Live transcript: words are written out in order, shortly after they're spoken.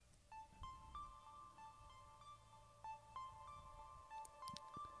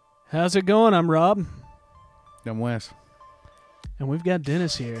How's it going? I'm Rob. I'm Wes. And we've got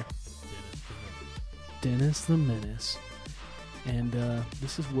Dennis here. Dennis the Menace. And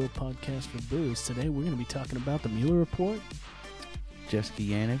this is Will Podcast for Booze. Today we're going to be talking about the Mueller Report. Jessica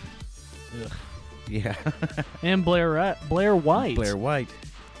Yaniv. Ugh. Yeah. And Blair White. Blair White.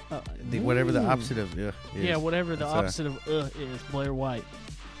 Whatever the opposite of ugh is. Yeah, whatever the opposite of is. Blair White.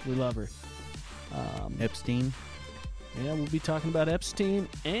 We love her. Epstein. Yeah, we'll be talking about Epstein,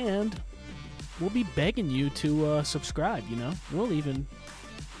 and we'll be begging you to subscribe, you know. We'll even...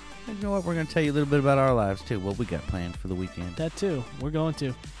 And you know what? We're going to tell you a little bit about our lives, too. What we got planned for the weekend. That, too. We're going to.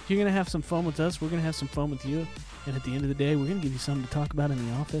 If you're going to have some fun with us, we're going to have some fun with you. And at the end of the day, we're going to give you something to talk about in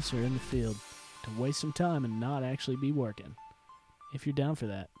the office or in the field to waste some time and not actually be working. If you're down for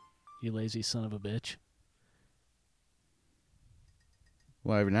that, you lazy son of a bitch.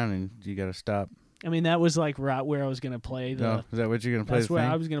 Well, every now and then, you got to stop. I mean, that was like right where I was going to play the... No, is that what you're going to play That's the where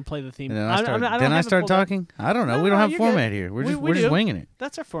thing? I was going to play the theme. And then I start talking? talking? I don't know. No, we don't have a you're format good. here. We We're just do. winging it.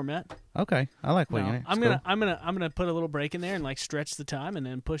 That's our format. Okay. I like winging No, it. I'm gonna put a little break in there and like stretch the time and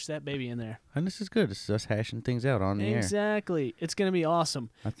then push that baby in there. And this is good. This is us hashing things out on the air. Exactly. It's gonna be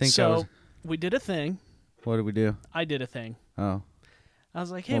awesome. I think so. We did a thing. What did we do? I did a thing. Oh. I was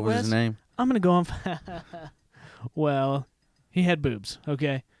like, hey, what was Wes, his name? I'm gonna go on. Well, he had boobs.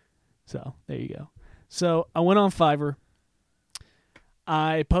 Okay, so there you go. So I went on Fiverr.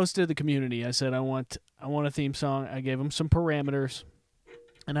 I posted to the community. I said I want a theme song. I gave them some parameters,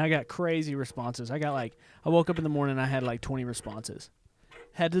 and I got crazy responses. I woke up in the morning. I had like 20 responses.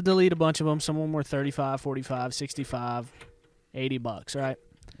 Had to delete a bunch of them. Some of them were 35, 45, 65, $80. Right?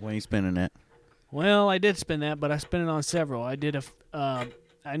 When you spending that? Well, I did spend that, but I spent it on several. I did I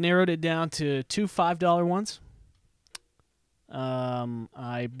narrowed it down to two $5 ones.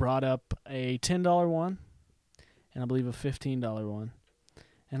 I brought up a $10 one, and I believe a $15 one.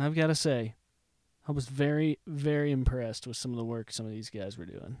 And I've got to say, I was very, very impressed with some of the work some of these guys were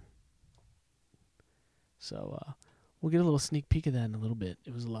doing. So we'll get a little sneak peek of that in a little bit.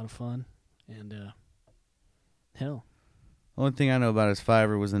 It was a lot of fun, and hell. The only thing I know about is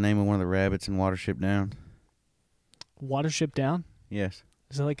Fiverr was the name of one of the rabbits in Watership Down. Watership Down? Yes.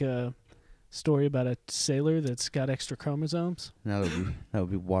 Is that like a story about a sailor that's got extra chromosomes? No, that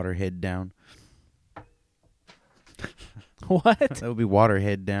would be Waterhead Down. What? That would be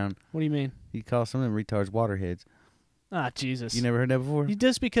Waterhead Down. What do you mean? You call some of them retards waterheads. Ah, Jesus. You never heard that before?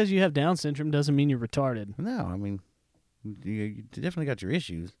 Just because you have Down syndrome doesn't mean you're retarded. No, I mean, you definitely got your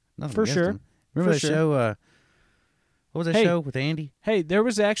issues. Nothing For against sure. them. Remember For that sure. show? What was that show with Andy? Hey, there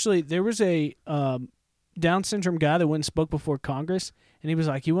was a Down syndrome guy that went and spoke before Congress, and he was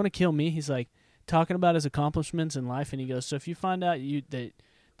like, "You want to kill me?" He's like talking about his accomplishments in life, and he goes, "So if you find out that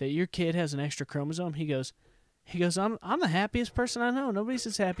your kid has an extra chromosome," he goes, "I'm the happiest person I know. Nobody's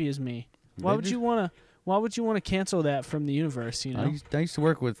as happy as me. Why would you want to cancel that from the universe? You know." I used to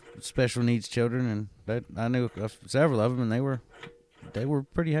work with special needs children, and I knew several of them, and they were a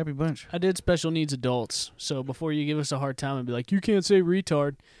pretty happy bunch. I did special needs adults, so before you give us a hard time and be like, "You can't say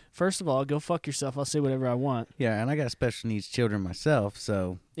retard," first of all, go fuck yourself. I'll say whatever I want. Yeah, and I got special needs children myself,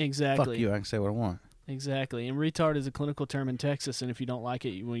 so Exactly. fuck you. I can say what I want. Exactly. And retard is a clinical term in Texas, and if you don't like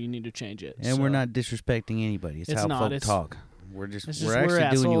it, you need to change it. And we're not disrespecting anybody. It's how folk talk. We're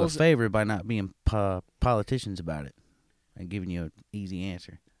actually doing you a favor by not being politicians about it and giving you an easy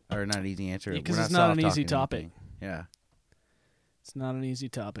answer. Or not an easy answer. Because it's not an easy topic. Yeah. It's not an easy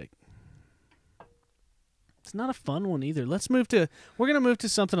topic. It's not a fun one either. We're going to move to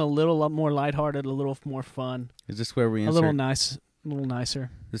something a little more lighthearted, a little more fun. Is this where we insert? A little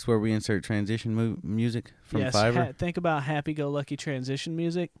nicer. This is where we insert transition music from yes, Fiverr? Think about happy-go-lucky transition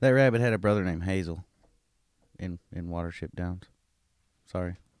music. That rabbit had a brother named Hazel in Watership Downs.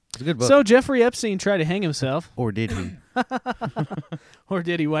 Sorry. It's a good book. So Jeffrey Epstein tried to hang himself. Or did he? Or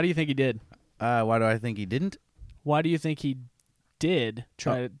did he? Why do you think he did? Why do I think he didn't? Why do you think he didn't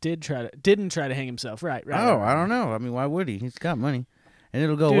try to hang himself? Right. I don't know. I mean, why would he? He's got money. And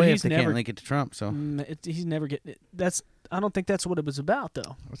it'll go away if they can't link it to Trump, so. He's never getting it. I don't think that's what it was about,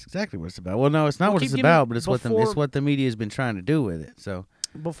 though. That's exactly what it's about. Well, no, it's not what it's about, but it's what the media has been trying to do with it. So,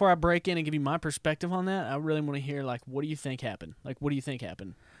 before I break in and give you my perspective on that, I really want to hear, what do you think happened? What do you think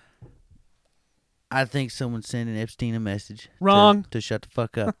happened? I think someone's sending Epstein a message. Wrong. To shut the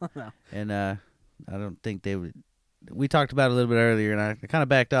fuck up. No. And I don't think they would. We talked about it a little bit earlier, and I kind of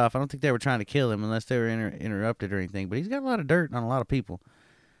backed off. I don't think they were trying to kill him unless they were interrupted or anything. But he's got a lot of dirt on a lot of people,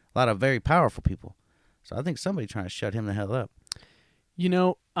 a lot of very powerful people. So I think somebody's trying to shut him the hell up. You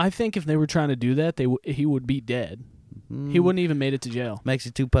know, I think if they were trying to do that, he would be dead. He wouldn't even made it to jail. Makes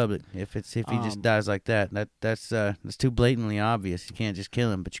it too public. If he just dies like that, that's too blatantly obvious. You can't just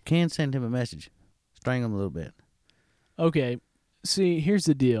kill him, but you can send him a message, strangle him a little bit. Okay, see, here's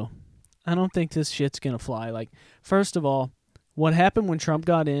the deal. I don't think this shit's gonna fly. Like, first of all, what happened when Trump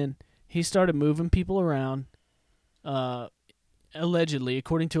got in? He started moving people around, allegedly,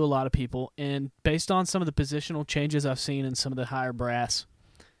 according to a lot of people, and based on some of the positional changes I've seen in some of the higher brass,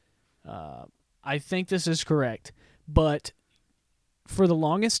 I think this is correct. But for the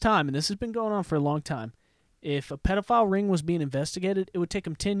longest time, and this has been going on for a long time, if a pedophile ring was being investigated, it would take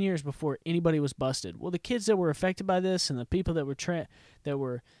them 10 years before anybody was busted. Well, the kids that were affected by this and the people that were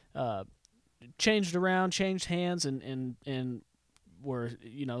changed around, changed hands, and were,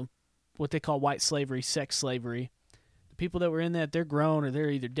 what they call white slavery, sex slavery, the people that were in that, they're grown or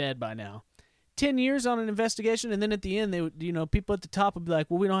they're either dead by now. 10 years on an investigation, and then at the end, they would, people at the top would be like,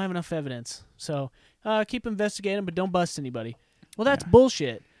 well, we don't have enough evidence, so keep investigating, but don't bust anybody. Well, that's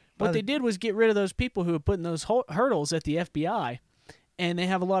bullshit. What they did was get rid of those people who were putting those hurdles at the FBI, and they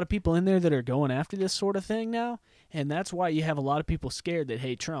have a lot of people in there that are going after this sort of thing now, and that's why you have a lot of people scared that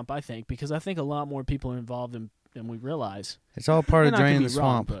hate Trump, I think, because I think a lot more people are involved than we realize. It's all part of draining the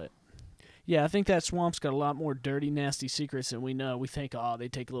swamp. But yeah, I think that swamp's got a lot more dirty, nasty secrets than we know. We think, they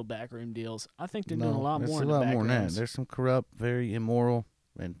take little backroom deals. I think they're doing a lot more in the back than that. rooms. There's some corrupt, very immoral,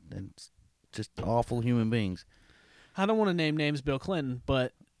 and just awful human beings. I don't want to name names, Bill Clinton,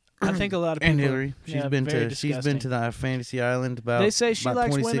 but I think a lot of people. And Hillary, she's been to the fantasy island about. They say she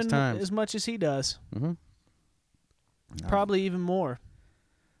likes 26 women times. as much as he does. Mm-hmm. Probably even more.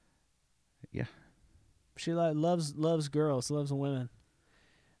 Yeah. She loves girls, loves women.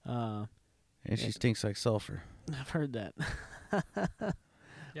 And she stinks like sulfur. I've heard that.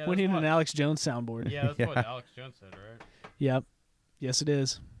 Yeah, we need an Alex Jones soundboard. Yeah, that's what Alex Jones said, right? Yep. Yes, it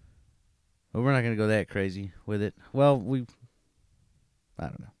is. Well, we're not going to go that crazy with it. Well, I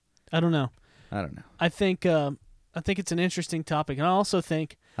don't know. I think it's an interesting topic, and I also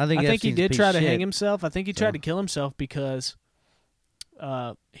think he Epstein's did a piece try of to shit. hang himself. I think he tried to kill himself because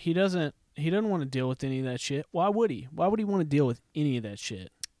he doesn't want to deal with any of that shit. Why would he? Why would he want to deal with any of that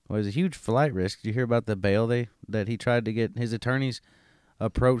shit? Well, it was a huge flight risk. Did you hear about the bail that he tried to get? His attorneys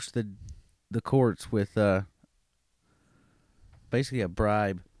approached the courts with basically a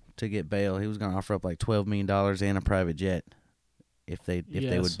bribe to get bail. He was going to offer up like $12 million and a private jet if they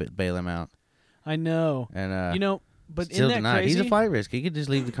would bail him out. I know. And but still isn't that denied. crazy? He's a flight risk. He could just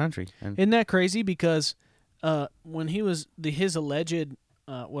leave the country. And Isn't that crazy? Because when he was his alleged,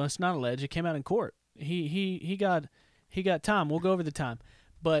 well, it's not alleged. It came out in court. He got time. We'll go over the time,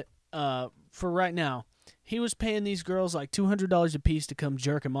 but for right now, he was paying these girls like $200 a piece to come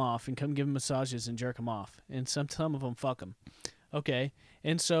jerk him off and come give him massages and jerk him off, and some of them fuck him. Okay,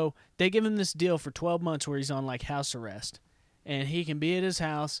 and so they give him this deal for 12 months where he's on like house arrest, and he can be at his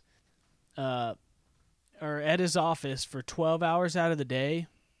house, or at his office for 12 hours out of the day,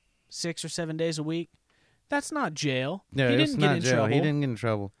 6 or 7 days a week. That's not jail. yeah, he it's didn't not get in jail. trouble. He didn't get in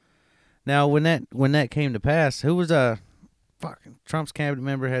trouble. Now, when that came to pass, who was fucking Trump's cabinet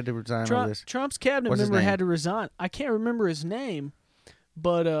member had to resign over this? Trump's cabinet What's his member name? had to resign. I can't remember his name,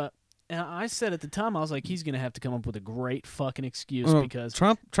 but and I said at the time, I was like, he's going to have to come up with a great fucking excuse because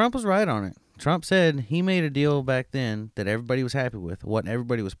Trump was right on it. Trump said he made a deal back then that everybody was happy with, what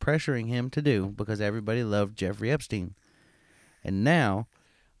everybody was pressuring him to do because everybody loved Jeffrey Epstein. And now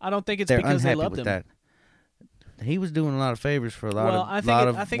I don't think it's they're because they unhappy loved with him. that. He was doing a lot of favors for a lot of I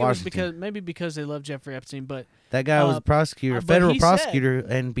think it was because they loved Jeffrey Epstein, but that guy was a prosecutor, a but federal he prosecutor,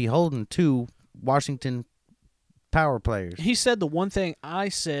 and beholden to Washington power players. he said the one thing I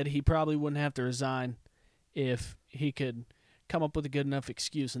said he probably wouldn't have to resign if he could come up with a good enough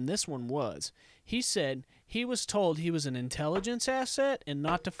excuse, and this one was. He said he was told he was an intelligence asset and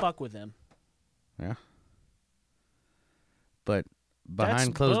not to fuck with him. Yeah. But behind That's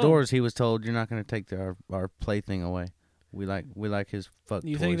closed boom. doors, he was told, "You're not going to take our plaything away. We like his fuck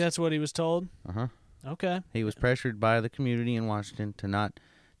You toys." think that's what he was told? Uh-huh. Okay. He was pressured by the community in Washington to not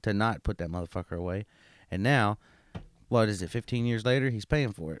put that motherfucker away, and now, what is it? 15 years later, he's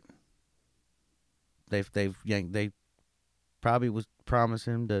paying for it. They probably was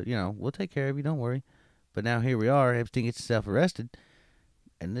promising him to, we'll take care of you, don't worry. But now here we are. Epstein gets himself arrested,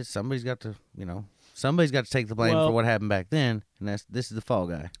 and somebody's got to take the blame for what happened back then, and this is the fall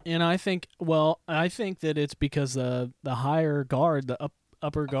guy. And I think that it's because the higher guard, the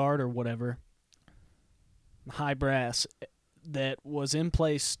upper guard or whatever, high brass that was in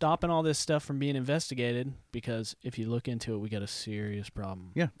place stopping all this stuff from being investigated, because if you look into it, we got a serious problem.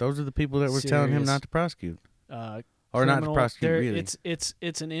 Yeah, those are the people that were telling him not to prosecute. Or not to criminal. prosecute, really.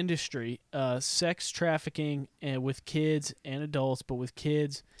 It's an industry. Sex trafficking with kids and adults, but with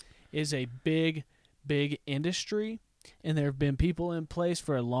kids, is a big industry, and there have been people in place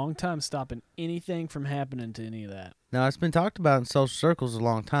for a long time stopping anything from happening to any of that. Now, it's been talked about in social circles a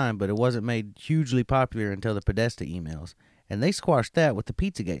long time, but it wasn't made hugely popular until the Podesta emails. And they squashed that with the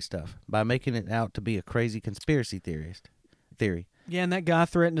Pizzagate stuff by making it out to be a crazy conspiracy theory. Yeah, and that guy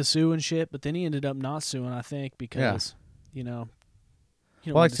threatened to sue and shit, but then he ended up not suing, I think, because, you know.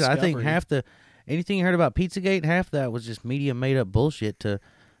 Well, like I said, I think anything you heard about Pizzagate, half that was just media made up bullshit to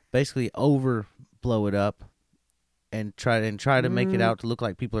basically overblow it up and try to make it out to look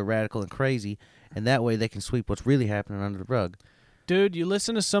like people are radical and crazy, and that way they can sweep what's really happening under the rug. Dude, you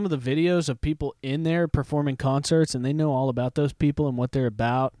listen to some of the videos of people in there performing concerts, and they know all about those people and what they're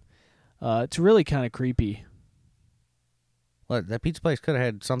about. It's really kind of creepy. Well, that pizza place could have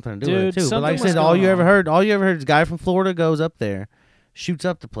had something to do with it too. But like I something said, was all you going ever on. heard is a guy from Florida goes up there, shoots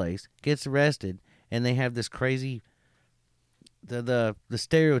up the place, gets arrested, and they have this crazy, the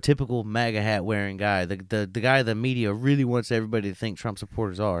stereotypical MAGA hat wearing guy, the guy the media really wants everybody to think Trump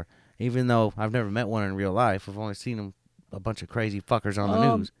supporters are. Even though I've never met one in real life, I've only seen them a bunch of crazy fuckers on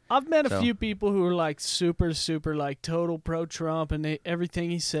the news. I've met a few people who are like super like total pro-Trump, and everything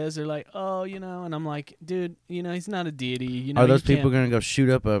he says, they're like, oh, you know, and I'm like, dude, you know, he's not a deity. You know, Are those people going to go shoot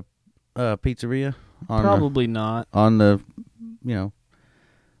up a pizzeria? Probably not. On the,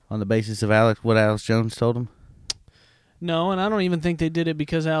 on the basis of what Alex Jones told them? No, and I don't even think they did it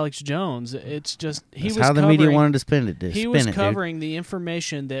because Alex Jones. It's just That's how the media wanted to spin it. He was covering the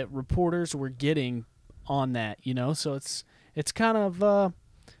information that reporters were getting on that, you know. So it's kind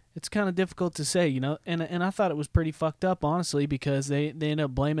of difficult to say, you know. And I thought it was pretty fucked up, honestly, because they ended up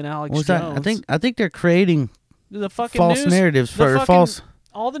blaming Alex Jones. I think they're creating the fucking false narratives for false.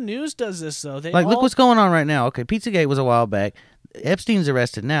 All the news does this though. Look what's going on right now. Okay, Pizzagate was a while back. Epstein's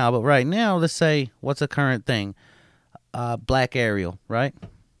arrested now, but right now, let's say what's a current thing. Black Ariel, right?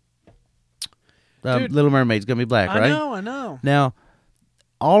 Dude, Little Mermaid's gonna be black, right? I know. Now,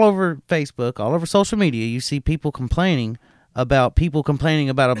 all over Facebook, all over social media, you see people complaining about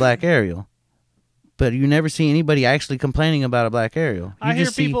a black Ariel, but you never see anybody actually complaining about a black Ariel. I hear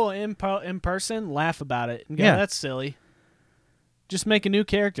people in person laugh about it and go, "That's silly. Just make a new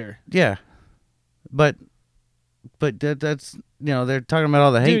character." Yeah, but that's they're talking about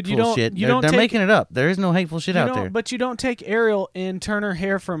all the hateful shit. They're making it up. There is no hateful shit out there. But you don't take Ariel and turn her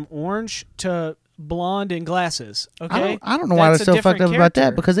hair from orange to blonde and glasses. Okay, I don't know why they're so fucked up about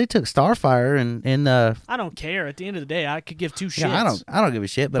that, because they took Starfire and I don't care. At the end of the day, I could give two shits. Yeah, I don't give a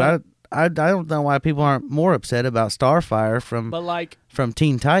shit. But I don't know why people aren't more upset about Starfire from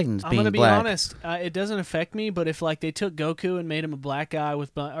Teen Titans being black. I'm gonna be honest. It doesn't affect me. But if they took Goku and made him a black guy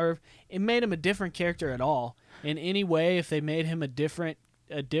or it made him a different character at all in any way, if they made him a different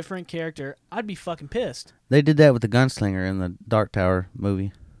character, I'd be fucking pissed. They did that with the Gunslinger in the Dark Tower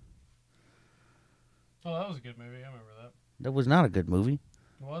movie. Oh, that was a good movie. I remember that. That was not a good movie.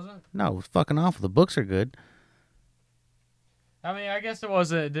 Was it? No, it was fucking awful. The books are good. I mean, I guess it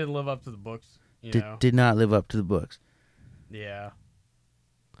wasn't. It didn't live up to the books. Did not live up to the books. Yeah.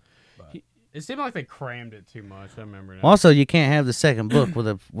 But it seemed like they crammed it too much. I remember now. Also, you can't have the second book with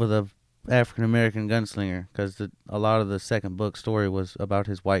a African American gunslinger, because a lot of the second book story was about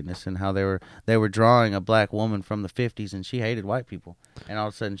his whiteness and how they were drawing a black woman from the 50s, and she hated white people, and all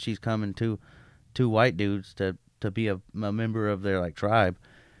of a sudden she's coming to two white dudes to be a member of their tribe,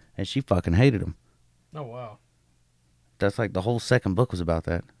 and she fucking hated them. Oh wow. That's the whole second book was about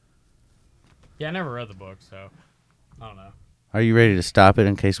that. Yeah, I never read the book, so I don't know. Are you ready to stop it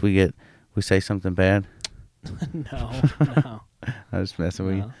in case we say something bad? No. I was messing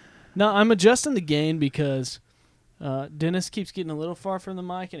with you. No, I'm adjusting the gain because Dennis keeps getting a little far from the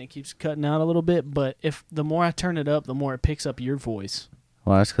mic and it keeps cutting out a little bit. But the more I turn it up, the more it picks up your voice.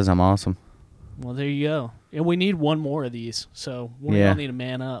 Well, that's because I'm awesome. Well, there you go. And we need one more of these, so we all need to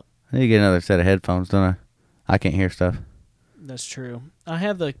man up. I need to get another set of headphones, don't I? I can't hear stuff. That's true. I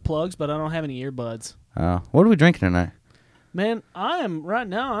have the plugs, but I don't have any earbuds. What are we drinking tonight? Man,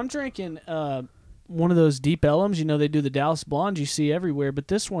 I'm drinking one of those Deep Ellums. You know, they do the Dallas Blonde you see everywhere, but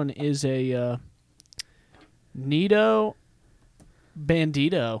this one is a Nito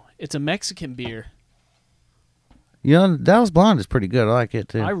Bandito. It's a Mexican beer. You know, Dallas Blonde is pretty good. I like it,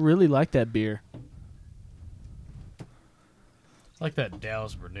 too. I really like that beer. I like that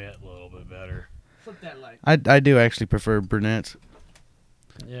Dallas Burnett a little bit better. Flip that light. I do actually prefer brunettes.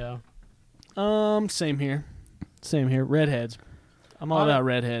 Yeah. Same here. Redheads. I'm all about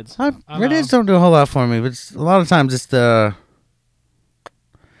redheads. Redheads don't do a whole lot for me, but a lot of times it's the...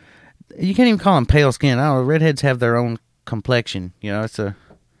 You can't even call them pale skin. I don't know. Redheads have their own complexion. You know, I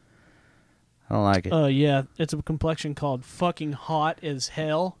don't like it. Yeah, it's a complexion called fucking hot as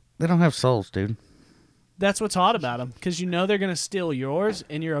hell. They don't have souls, dude. That's what's hot about them, because you know they're going to steal yours,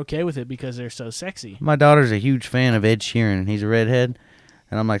 and you're okay with it because they're so sexy. My daughter's a huge fan of Ed Sheeran, and he's a redhead.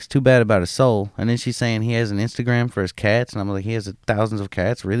 And I'm like, it's too bad about his soul. And then she's saying he has an Instagram for his cats. And I'm like, he has thousands of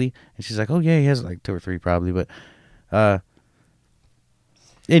cats, really? And she's like, oh, yeah, he has like 2 or 3 probably. But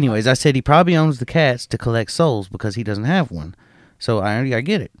anyways, I said he probably owns the cats to collect souls because he doesn't have one. So I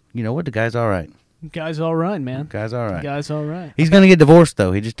get it. You know what? The guy's all right. Guy's all right, man. Guy's all right. Guy's all right. He's going to get divorced,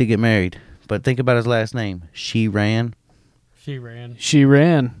 though. He just did get married. But think about his last name. She ran. She ran. She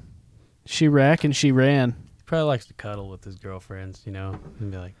ran. She rack and she ran. He probably likes to cuddle with his girlfriends, you know,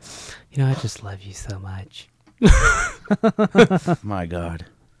 and be like, you know, I just love you so much. My God.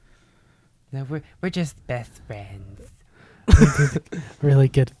 No, we're just best friends. Really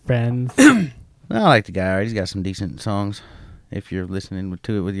good friends. I like the guy. All right. He's got some decent songs. If you're listening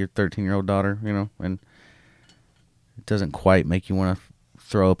to it with your 13-year-old daughter, you know, and it doesn't quite make you want to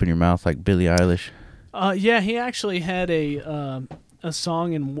throw up in your mouth like Billie Eilish. Yeah, he actually had a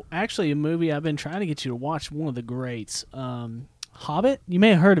song in actually a movie I've been trying to get you to watch. One of the greats, Hobbit. You may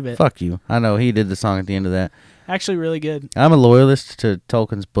have heard of it. Fuck you. I know he did the song at the end of that. Actually, really good. I'm a loyalist to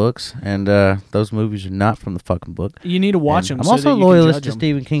Tolkien's books, and those movies are not from the fucking book. You need to watch them. I'm also a loyalist to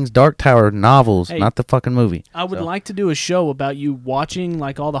Stephen King's Dark Tower novels, not the fucking movie. I would like to do a show about you watching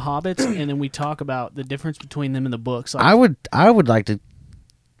like all the Hobbits, and then we talk about the difference between them and the books. Like, I would like to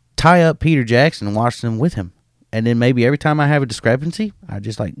tie up Peter Jackson and watch them with him, and then maybe every time I have a discrepancy, I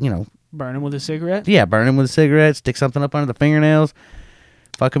just burn him with a cigarette. Yeah, burn him with a cigarette, stick something up under the fingernails,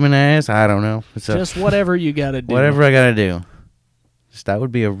 fuck him in the ass. I don't know. Just whatever you gotta do. Whatever I gotta do. Just that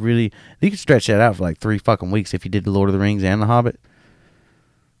would be a really. You could stretch that out for like 3 fucking weeks if you did the Lord of the Rings and the Hobbit.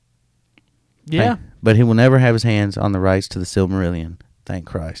 Yeah, but he will never have his hands on the rights to the Silmarillion. Thank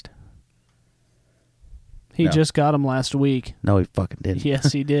Christ. He just got them last week. No, he fucking didn't.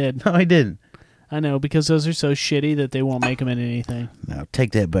 Yes, he did. No, he didn't. I know, because those are so shitty that they won't make them into anything. No,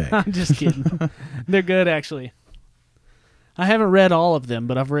 take that back. I'm just kidding. They're good, actually. I haven't read all of them,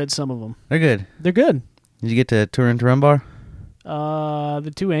 but I've read some of them. They're good. They're good. Did you get to Turin Turambar?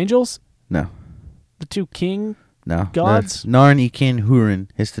 The 2 angels? No. The 2 king No. gods? Narn Ekin Hurin.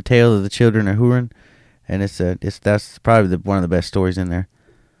 It's the tale of the children of Hurin, and that's probably one of the best stories in there.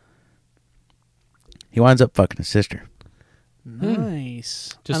 He winds up fucking his sister.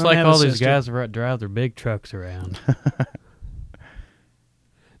 Nice. Just like all these guys that drive their big trucks around.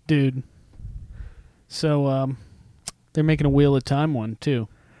 Dude. So, they're making a Wheel of Time one, too.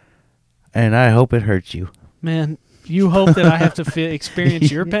 And I hope it hurts you. Man, you hope that I have to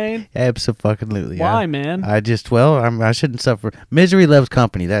experience your pain? Absolutely. Why, man? I shouldn't suffer. Misery loves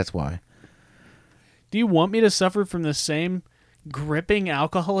company, that's why. Do you want me to suffer from the same gripping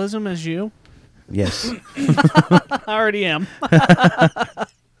alcoholism as you? Yes. I already am.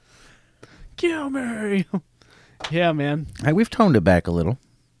 Kill me. Yeah, man. Hey, we've toned it back a little.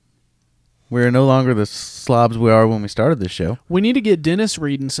 We're no longer the slobs we are when we started this show. We need to get Dennis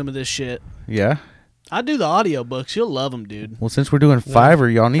reading some of this shit. Yeah? I do the audiobooks. You'll love them, dude. Well, since we're doing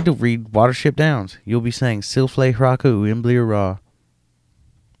Fiverr, y'all need to read Watership Downs. You'll be saying Silflay Hraku, Imblir Raw.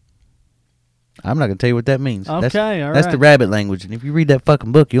 I'm not going to tell you what that means. Okay, That's the rabbit language. And if you read that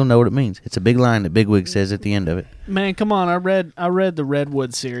fucking book, you'll know what it means. It's a big line that Bigwig says at the end of it. Man, come on. I read the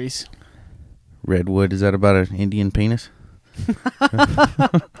Redwood series. Redwood, is that about an Indian penis?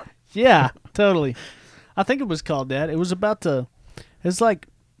 Yeah, totally. I think it was called that. It was about it's like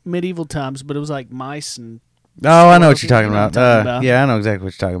medieval times, but it was like mice and... Oh, I know what you're talking about. Yeah, I know exactly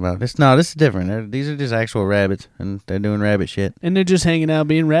what you're talking about. This is different. These are just actual rabbits, and they're doing rabbit shit. And they're just hanging out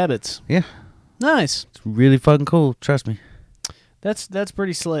being rabbits. Yeah. Nice. It's really fucking cool. Trust me. That's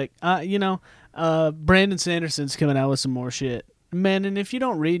pretty slick. Brandon Sanderson's coming out with some more shit. Man, and if you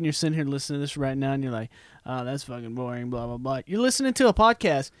don't read and you're sitting here listening to this right now and you're like, oh, that's fucking boring, blah, blah, blah. You're listening to a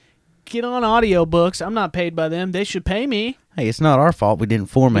podcast. Get on audiobooks. I'm not paid by them. They should pay me. Hey, it's not our fault we didn't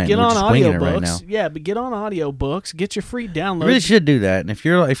format it. We're just winging it right now. Yeah, but get on audiobooks. Get your free downloads. You really should do that. And if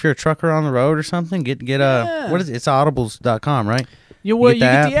you're a trucker on the road or something, get what is it? It's audibles.com, right? You get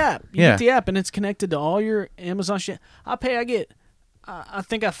the app. You get the app, and it's connected to all your Amazon shit. I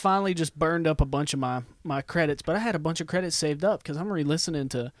think I finally just burned up a bunch of my credits, but I had a bunch of credits saved up because I'm re-listening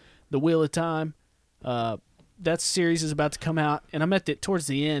to The Wheel of Time. That series is about to come out, and I'm towards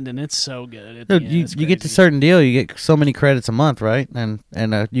the end, and it's so good. Dude, you get to certain deal, you get so many credits a month, right? And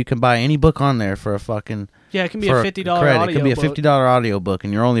you can buy any book on there for a fucking... Yeah, it can be a $50 audio book. It can be a $50 audio book,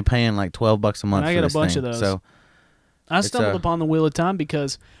 and you're only paying like $12 a month. And I got a bunch of those. So I stumbled upon the Wheel of Time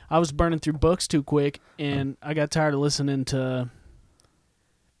because I was burning through books too quick, and I got tired of listening to,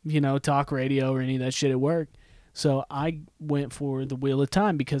 talk radio or any of that shit at work. So I went for the Wheel of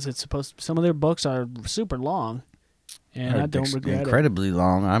Time because it's some of their books are super long, and I don't regret it. Incredibly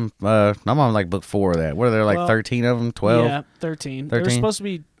long. I'm on like book 4 of that. What are there, like 13 of them? 12? Yeah, 13. There were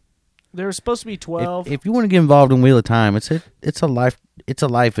supposed to be 12. If you want to get involved in Wheel of Time, it's a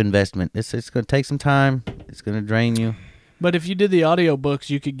life investment. It's going to take some time. It's going to drain you. But if you did the audiobooks,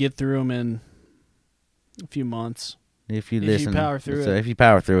 you could get through them in a few months. If you listen, power through it. If you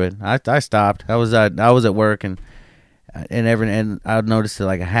power through it, I stopped. I was at work and I noticed that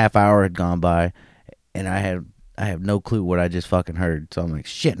like a half hour had gone by, and I have no clue what I just fucking heard. So I'm like,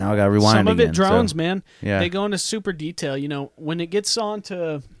 shit. Now I got to rewind again. Some of it drones, man. Yeah. They go into super detail. When it gets on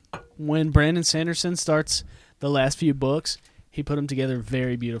to when Brandon Sanderson starts the last few books, he put them together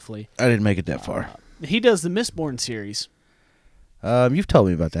very beautifully. I didn't make it that far. He does the Mistborn series. You've told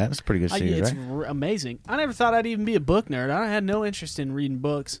me about that. It's a pretty good series, it's right? amazing. I never thought I'd even be a book nerd. I had no interest in reading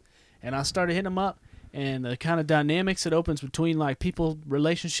books, and I started hitting them up, and the kind of dynamics it opens between like people,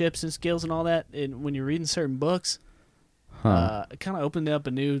 relationships, and skills and all that. And when you're reading certain books, it kind of opened up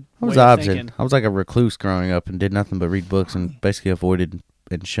a new way of thinking. I was like a recluse growing up and did nothing but read books and basically avoided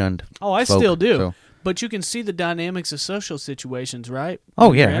and shunned. Oh, I folk, still do. So. But you can see the dynamics of social situations, right?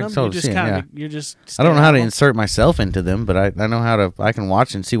 Oh yeah, I totally see it. You're just. I don't know how to insert myself into them, but I know how to. I can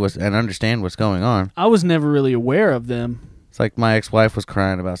watch and see and understand what's going on. I was never really aware of them. It's like my ex-wife was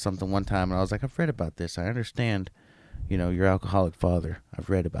crying about something one time, and I was like, "I've read about this. I understand. Your alcoholic father. I've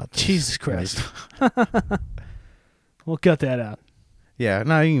read about this." Jesus Christ. We'll cut that out. Yeah,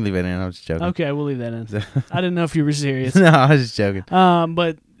 no, you can leave it in. I was just joking. Okay, we'll leave that in. I didn't know if you were serious. No, I was just joking.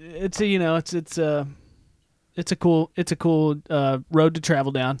 But it's a cool road to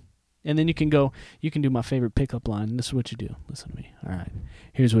travel down, and then you can do my favorite pickup line. This is what you do. Listen to me. All right,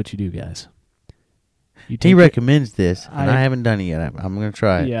 here's what you do, guys. He recommends this, and I haven't done it yet. I'm gonna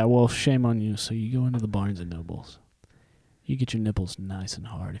try it. Yeah, well, shame on you. So you go into the Barnes and Nobles. You get your nipples nice and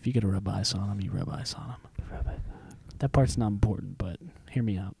hard. If you get to rub ice on them, you rub ice on them. That part's not important, but hear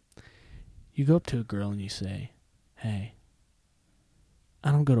me out. You go up to a girl and you say, "Hey,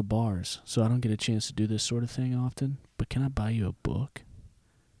 I don't go to bars, so I don't get a chance to do this sort of thing often, but can I buy you a book?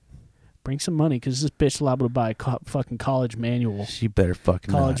 Bring some money, because this bitch liable to buy a fucking college manual. She better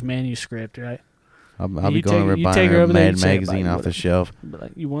fucking college manuscript, right? I'll be going over buying her a Mad magazine off the shelf. But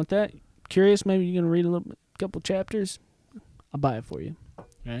like, you want that? Curious? Maybe you're going to read a couple chapters? I'll buy it for you,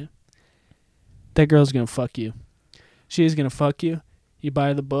 right? That girl's going to fuck you. She's going to fuck you. You buy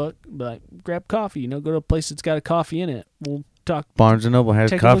her the book, but grab coffee. Go to a place that's got a coffee in it. We'll talk. Barnes & Noble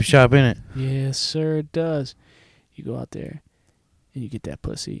has a coffee shop in it. Yes, sir, it does. You go out there, and you get that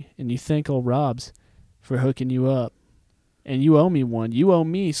pussy, and you thank old Rob's for hooking you up. And you owe me one. You owe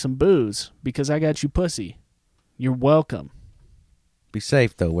me some booze because I got you pussy. You're welcome. Be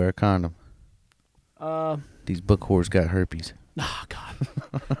safe, though. Wear a condom. These book whores got herpes. Oh, God.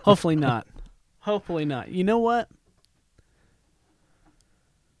 Hopefully not. Hopefully not. You know what?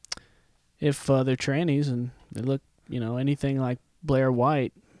 If they're trannies and they look, anything like Blair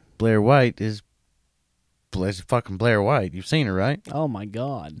White. Blair White is fucking Blair White. You've seen her, right? Oh, my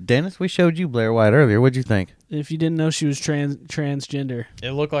God. Dennis, we showed you Blair White earlier. What'd you think? If you didn't know she was transgender.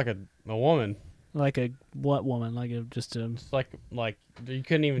 It looked like a woman. Like a what woman? Like It's like you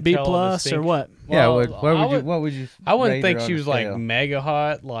couldn't even B tell plus or what? Well, yeah, what would you? I wouldn't think she was like mega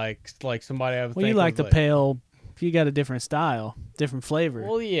hot, like somebody I would think. Well, you like the pale. You got a different style, different flavor.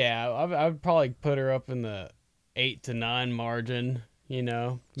 Well, yeah, I would probably put her up in the 8 to 9 margin.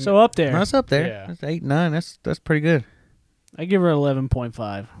 So up there. That's up there. Yeah. That's 8, 9. That's pretty good. I give her 11.5.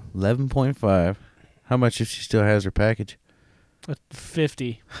 11.5. How much if she still has her package?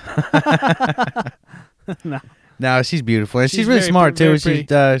 50. No, she's beautiful, and she's very really smart too. very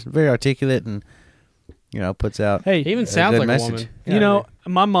She's very articulate, and puts out. Hey, even sounds like message. A woman.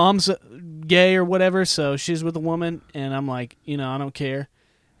 My mom's gay or whatever, so she's with a woman, and I'm like, I don't care.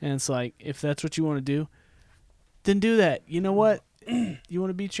 And it's like, if that's what you want to do, then do that. You know what? You want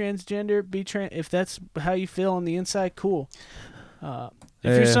to be transgender? If that's how you feel on the inside, cool. If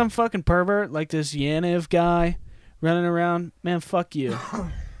you're some fucking pervert like this Yaniv guy running around, man, fuck you.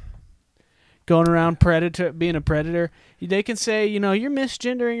 Going around being a predator. They can say, you're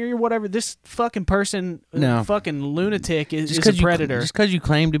misgendering or you're whatever. This fucking person, fucking lunatic, is a predator. Just because you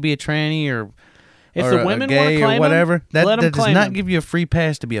claim to be a tranny or the women gay want to claim or whatever, that does not give you a free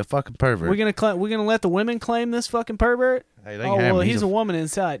pass to be a fucking pervert. We're gonna let the women claim this fucking pervert. Hey, he's a woman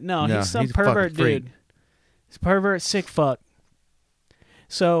inside. No, he's some he's a pervert fucking freak. dude. He's a pervert, sick fuck.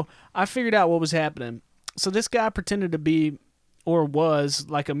 So I figured out what was happening. So this guy pretended to be, or was,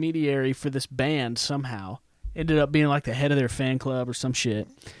 like a mediary for this band somehow. Ended up being like the head of their fan club or some shit.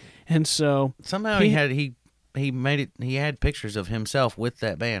 And so Somehow he made it. He had pictures of himself with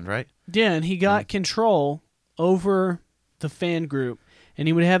that band, right? yeah, and he got control over the fan group, and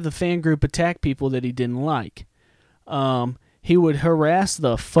he would have the fan group attack people that he didn't like. He would harass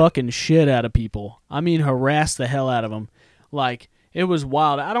the fucking shit out of people. I mean, harass the hell out of them. Like, it was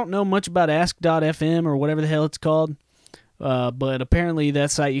wild. I don't know much about Ask.fm or whatever the hell it's called, but apparently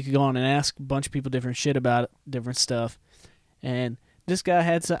that site you could go on and ask a bunch of people different shit about different stuff. And this guy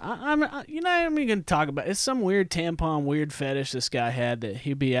had some, I'm even going to talk about it. It's some weird tampon, weird fetish this guy had that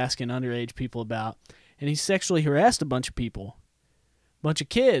he'd be asking underage people about. And he sexually harassed a bunch of people. Bunch of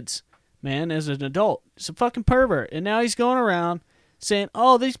kids, man, as an adult. It's a fucking pervert. And now he's going around saying,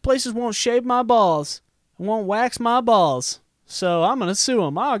 oh, these places won't shave my balls. Won't wax my balls. So I'm going to sue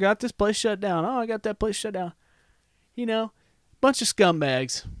them. Oh, I got this place shut down. Oh, I got that place shut down. You know, bunch of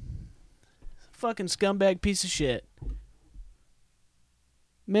scumbags. Fucking scumbag piece of shit.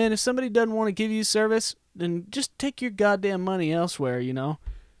 Man, if somebody doesn't want to give you service, then just take your goddamn money elsewhere, you know?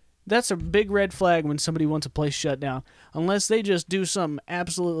 That's a big red flag when somebody wants a place shut down. Unless they just do something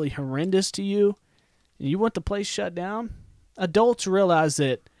absolutely horrendous to you and you want the place shut down. Adults realize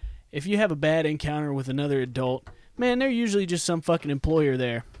that if you have a bad encounter with another adult, man, they're usually just some fucking employer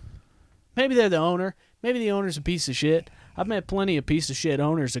there. Maybe they're the owner. Maybe the owner's a piece of shit. I've met plenty of piece of shit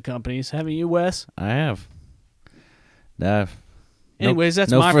owners of companies. Haven't you, Wes? I have. Anyways,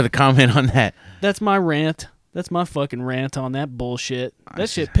 that's no my further comment on that. That's my rant. That's my fucking rant on that bullshit. That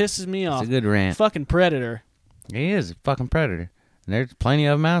shit pisses me off. It's a good rant. Fucking predator. He is a fucking predator. And there's plenty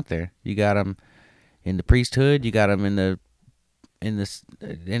of them out there. You got them in the priesthood. You got them in the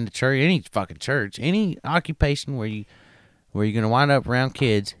church. Any fucking church. Any occupation where you're gonna wind up around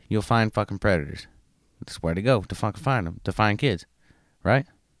kids, you'll find fucking predators. That's where to go to fucking find them. To find kids, right?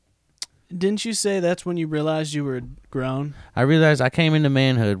 Didn't you say that's when you realized you were grown? I realized I came into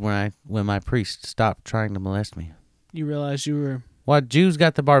manhood when my priest stopped trying to molest me. You realized you were... Well, Jews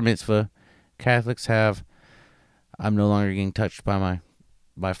got the bar mitzvah. Catholics have... I'm no longer getting touched by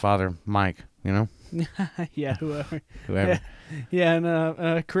my father, Mike, you know? Yeah, whoever. Yeah,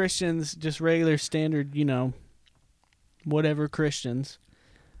 and Christians, just regular standard, you know, whatever Christians,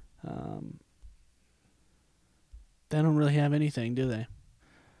 they don't really have anything, do they?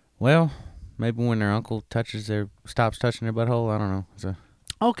 Well, maybe when their uncle stops touching their butthole, I don't know.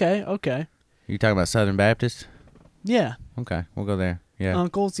 Okay. You talking about Southern Baptists? Yeah. Okay, we'll go there. Yeah.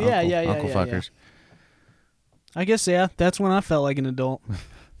 Uncles? Yeah. Uncle fuckers. Yeah. I guess, yeah, that's when I felt like an adult.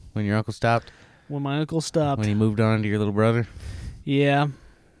 When your uncle stopped? When my uncle stopped. When he moved on to your little brother? Yeah.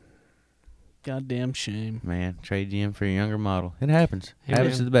 Goddamn shame. Man, trade you in for a younger model. It happens. Hey,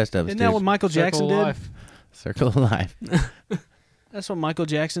 Happens to the best of us, Isn't that what Michael Jackson did? Circle of life. That's what Michael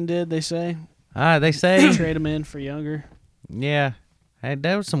Jackson did, they say. They say. Trade him in for younger. Yeah. Hey,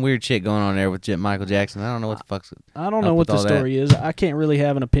 there was some weird shit going on there with Michael Jackson. I don't know what the fuck's I don't know what the story is. I can't really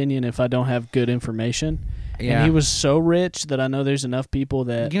have an opinion if I don't have good information. Yeah. And he was so rich that I know there's enough people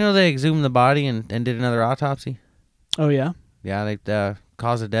that... You know they exhumed the body and did another autopsy? Oh, yeah? Yeah, the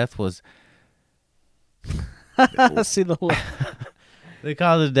cause of death was... See the look. The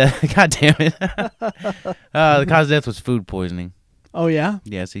cause of death... God damn it. The cause of death was food poisoning. Oh, yeah?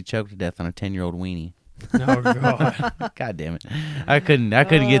 Yes, he choked to death on a 10-year-old weenie. Oh, God. God damn it. I couldn't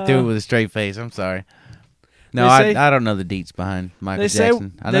get through it with a straight face. I'm sorry. No, They say- I don't know the deets behind Michael They say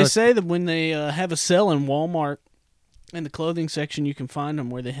Jackson. I know they it's- say that when they have a sale in Walmart, in the clothing section, you can find them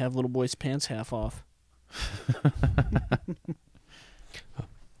where they have little boys' pants half off.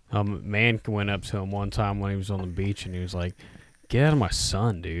 A man went up to him one time when he was on the beach, and he was like, "Get out of my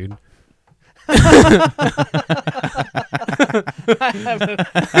sun, dude." I haven't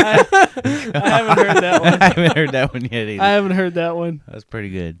heard that one. I haven't heard that one yet either. I haven't heard that one. That's pretty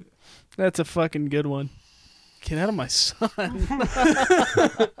good. That's a fucking good one. Get out of my son.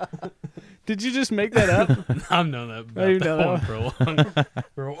 Did you just make that up? I've known that about you that know that one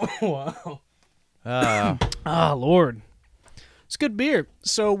for a while. Oh, Lord. It's good beer.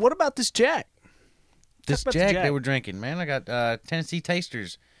 So what about this Jack? This about the Jack Jack. they were drinking, man. I got Tennessee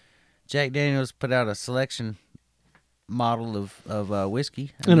Tasters. Jack Daniels put out a selection model of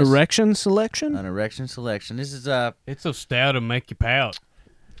whiskey. An erection selection? An erection selection. This is It's so stout to make you pout.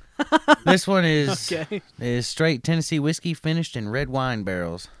 this one is Okay. is straight Tennessee whiskey finished in red wine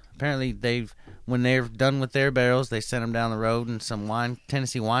barrels. Apparently when they're done with their barrels, they send them down the road, and some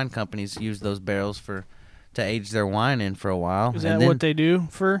Tennessee wine companies use those barrels to age their wine in for a while. Is And that then, what they do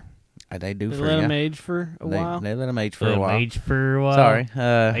for? They do They for let you. them age for a while. They let them age for Let a 'em while. age for a while. Sorry.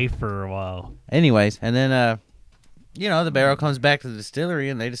 Age for a while. Anyways, and then the barrel comes back to the distillery,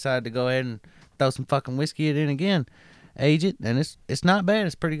 and they decide to go ahead and throw some fucking whiskey in again, age it, and it's not bad.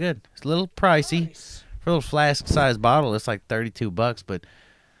 It's pretty good. It's a little pricey Nice. for a little flask-sized bottle. It's like $32,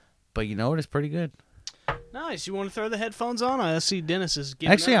 but you know what? It's pretty good. Nice. You want to throw the headphones on? I see Dennis is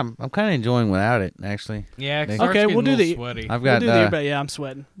getting Actually, up. I'm kind of enjoying without it. Actually, Yeah. Okay, Okay, we'll do the- Sweaty. I've We'll got do the earbud. Yeah, I'm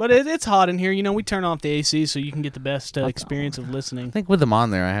sweating, but it's hot in here. You know, we turn off the AC so you can get the best experience of I listening. think with them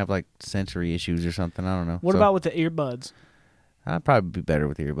on there, I have like sensory issues or something. I don't know. What So, about with the earbuds? I'd probably be better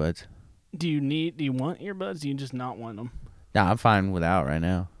with earbuds. Do you want earbuds? Do you just not want them? Nah, I'm fine without right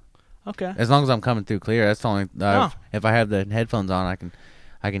now. Okay. As long as I'm coming through clear, that's the only. Oh. If I have the headphones on,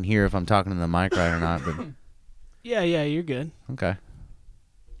 I can hear if I'm talking to the mic right or not. But Yeah, you're good. okay.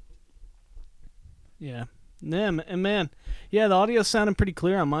 Yeah. And man, yeah, the audio's sounding pretty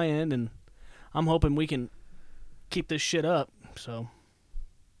clear on my end, and I'm hoping we can keep this shit up. So,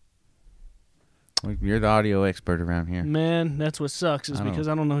 You're the audio expert around here. man, that's what sucks is I don't- because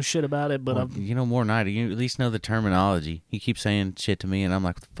I don't know shit about it, but Well, I've, you know more than I do. You at least know the terminology. He keeps saying shit to me, and I'm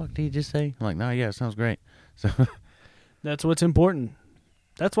like, "What the fuck did he just say?" I'm like, "No, yeah, it sounds great." So, that's what's important.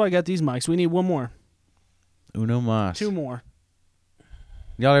 That's why I got these mics. We need one more. uno mas. 2 more.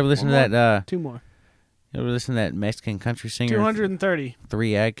 Y'all ever listen to One that? 2 more. You ever listen to that Mexican country singer? 230.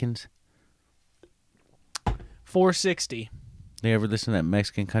 3 Adkins. 460. You ever listen to that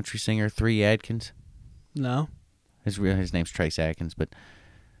Mexican country singer 3 Adkins? No. His name's Trace Adkins, but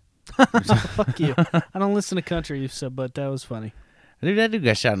Fuck you. I don't listen to country, so but that was funny. dude, that dude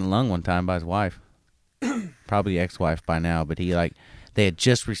got shot in the lung one time by his wife. Probably ex-wife by now, but they had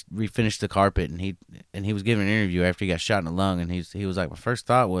just refinished the carpet, and he was giving an interview after he got shot in the lung, and he was like, my first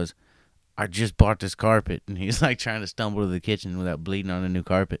thought was, I just bought this carpet, and he's like trying to stumble to the kitchen without bleeding on a new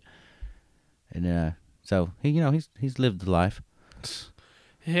carpet, and so he's lived the life.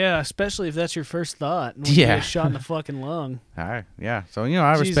 Yeah, especially if that's your first thought. When Yeah. You get shot in the fucking lung. All right, yeah. So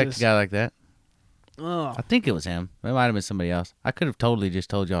I respect Jesus. a guy like that. Oh. I think it was him. It might have been somebody else. I could have totally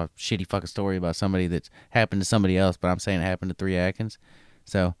just told y'all a shitty fucking story about somebody that's happened to somebody else, but I'm saying it happened to 3 Atkins.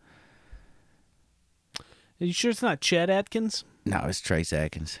 So, Are you sure it's not Chet Atkins? no, it's Trace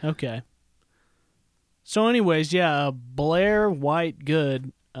Atkins. Okay. So, anyways, yeah, Blair White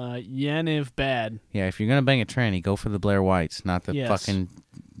good, Yaniv bad. Yeah, if you're going to bang a tranny, go for the Blair Whites, not the Yes. fucking,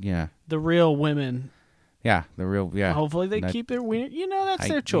 The real women. yeah, the real, yeah. Hopefully they That- keep their wiener. You know, that's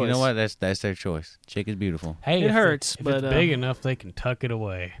their You choice. know what? That's their choice. Chick is beautiful. Hey, It if hurts, if but, it's big enough, they can tuck it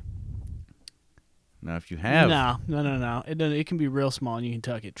away. Now, if you have, No. It doesn't. It can be real small and you can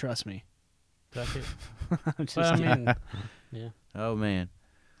tuck it. Trust me. Tuck it. I'm just Well, I kidding. mean, yeah. oh man,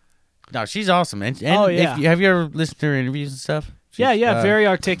 no, she's awesome. And Oh, yeah. have you ever listened to her interviews and stuff? yeah, She's, very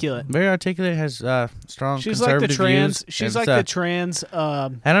articulate. very articulate. Has strong. She's like the conservative trans. views She's and like stuff. the trans. I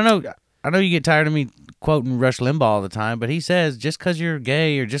don't know. I know you get tired of me quoting Rush Limbaugh all the time, but he says just because you're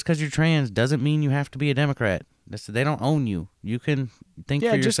gay or just because you're trans doesn't mean you have to be a Democrat. They don't own you. You can think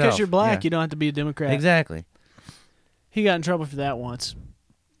Yeah, for just yourself. because you're black, Yeah. you don't have to be a Democrat. Exactly. He got in trouble for that once.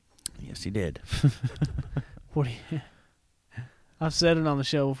 Yes, he did. What? I've said it on the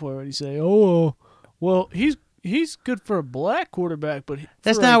show before. What he say? Oh, well, he's good for a black quarterback, but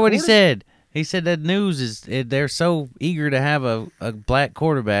That's for a not what he quarter- said. He said that news is they're so eager to have a black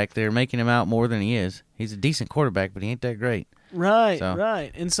quarterback, they're making him out more than he is. He's a decent quarterback, but he ain't that great. Right, So.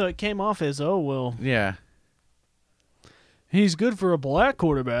 right. And so it came off as, oh well, Yeah. he's good for a black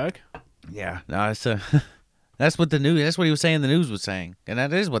quarterback. Yeah. No, it's that's what that's what he was saying the news was saying. And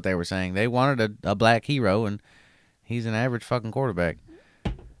that is what they were saying. They wanted a black hero, and he's an average fucking quarterback.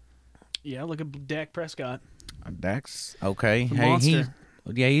 Yeah, look at Dak Prescott. Dax, okay. The Hey, monster.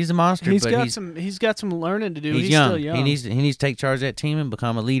 he's a monster, He's but got he's got some learning to do. he's He's young. still young. He needs to take charge of that team and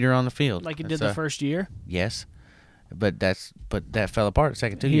become a leader on the field. like he That's, did the first year. Yes. But that fell apart the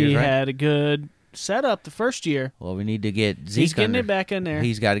second 2 He years, right? had a good setup the first year. Well, we need to get Zeke He's getting under. it back in there.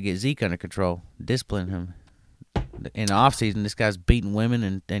 He's got to get Zeke under control, discipline him. In the off season, this guy's beating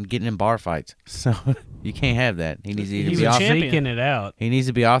women and getting in bar fights. So you can't have that. He needs to either He's be a off. champion. Faking it out. He needs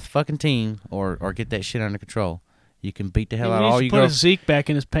to be off the fucking team or get that shit under control. You can beat the hell he out of needs all to your put girls. his Zeke back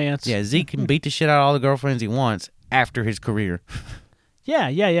in his pants. Yeah, Zeke can beat the shit out of all the girlfriends he wants after his career. yeah.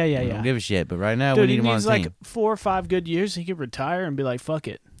 I don't give a shit. But right now, Dude, we he need him on needs the like team. 4 or 5 good years. He could retire and be like, "Fuck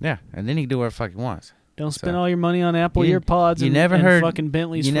it." Yeah, and then he can do whatever the fuck he wants. Don't spend So- all your money on Apple You- EarPods you and, never and heard- fucking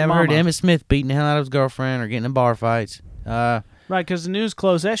Bentleys You for never mama. heard Emmitt Smith beating the hell out of his girlfriend or getting in bar fights. Right, because the news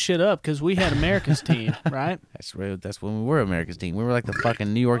closed that shit up because we had America's team, right? That's real. That's when we were America's team. We were like the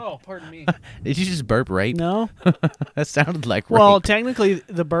fucking New York. Oh, pardon me. Did you just burp rape? No. That sounded like Well, rape. technically,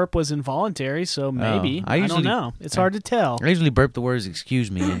 the burp was involuntary, so maybe. I I usually- don't know. It's hard to tell. I usually burp the words "excuse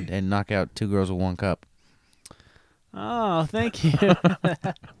me" and knock out 2 girls with 1 cup. Oh, thank you.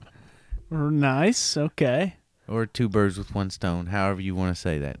 Nice. Okay. Or 2 birds with 1 stone. However you want to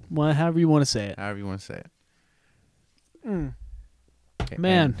say that. Well, however you want to say it. However you want to say it. Okay,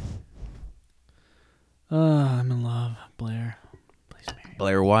 Man. I'm in love, Blair. Please marry me. and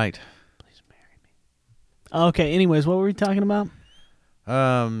Blair White. Please marry me. Okay. Anyways, what were we talking about?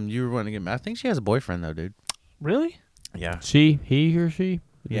 You were wanting to get. I think she has a boyfriend though, dude. Really? Yeah. He or she?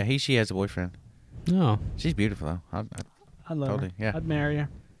 Yeah. She has a boyfriend. No. She's beautiful though. I'd love Totally, her. yeah. I'd marry her.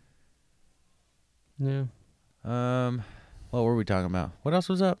 Yeah. What were we talking about? What else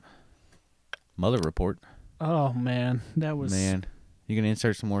was up? Mother report. Oh man, that was Man, you gonna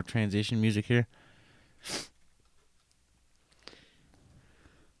insert some more transition music here?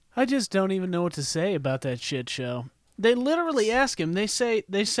 I just don't even know what to say about that shit show. They literally ask him. They say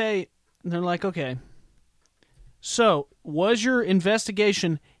they're like, okay. So, was your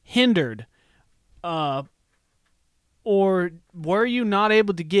investigation hindered? Or were you not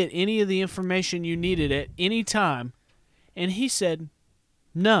able to get any of the information you needed at any time? And he said,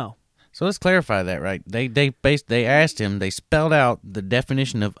 no. So let's clarify that, right? They asked him. They spelled out the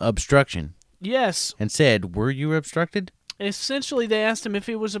definition of obstruction Yes. and said, "Were you obstructed?" Essentially, they asked him if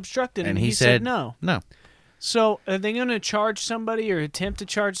he was obstructed, And and he said said no. No. So, are they going to charge somebody or attempt to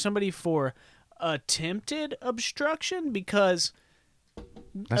charge somebody for attempted obstruction? Because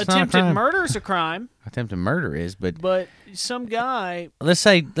That's not a attempted crime. murder is a crime, Attempted murder is, but some guy, let's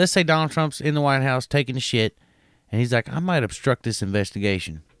say Donald Trump's in the White House taking a shit, and he's like, "I might obstruct this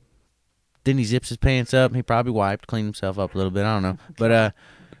investigation." Then he zips his pants up. He probably wiped, cleaned himself up a little bit. I don't know, but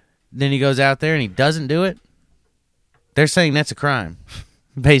then he goes out there and he doesn't do it. They're saying that's a crime,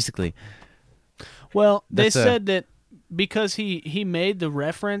 basically. well, they That's said that because he made the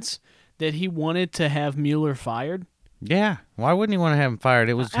reference that he wanted to have Mueller fired. Yeah, why wouldn't he want to have him fired?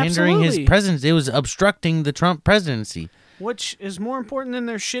 It was hindering his Absolutely. presidency. It was obstructing the Trump presidency. Which is more important than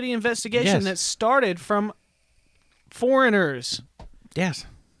their shitty investigation Yes. that started from foreigners. Yes,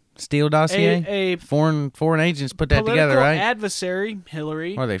 Steele dossier. A Foreign agents put that political together, right? adversary,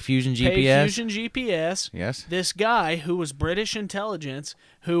 Hillary, Or they Fusion paid GPS. Fusion GPS. Yes. This guy who was British intelligence,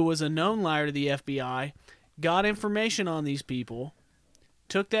 who was a known liar to the FBI, got information on these people,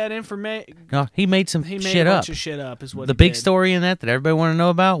 took that information. No, he made some He made shit a up. bunch of shit up, is what The he big did. story in that everybody wanted to know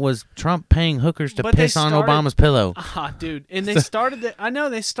about was Trump paying hookers to But they piss on started- Obama's pillow Ah, dude, and they started that. I know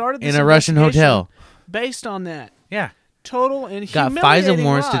they started this in a Russian investigation hotel. based on that Yeah. total and Got humiliating FISA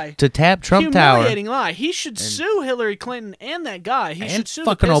warrants lie. to tap Trump Tower Humiliating lie. He should sue Hillary Clinton and that guy. He and should sue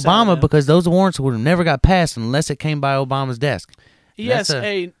fucking the piss out Obama of him. because those warrants would have never got passed unless it came by Obama's desk. Yes, That's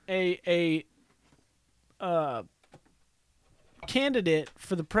a candidate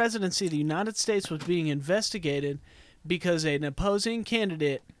for the presidency of the United States was being investigated because an opposing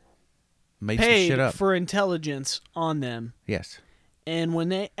candidate Made some paid shit up. for intelligence on them. Yes. And when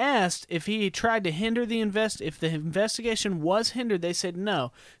they asked if he tried to hinder the if the investigation was hindered, they said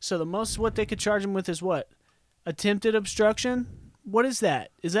no. So the most what they could charge him with is what? Attempted obstruction? What is that?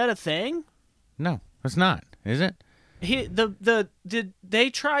 Is that a thing? No, it's not. Is it? They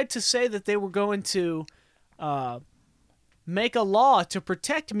tried to say that they were going to make a law to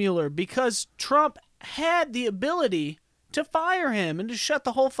protect Mueller because Trump had the ability to fire him and to shut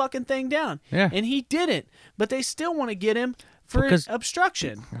the whole fucking thing down. Yeah. And he didn't. But they still want to get him for Because-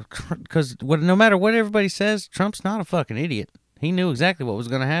 obstruction. Because no matter what everybody says, Trump's not a fucking idiot. He knew exactly what was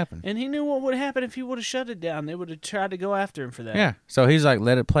going to happen. And he knew what would happen if he would have shut it down. They would have tried to go after him for that. Yeah. So he's like,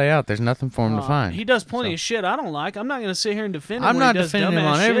 let it play out. There's nothing for him to find. He does plenty So- of shit I don't like. I'm not going to sit here and defend him. I'm when not he does defending him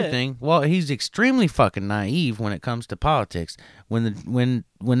dumbass on shit. everything. Well, he's extremely fucking naive when it comes to politics. When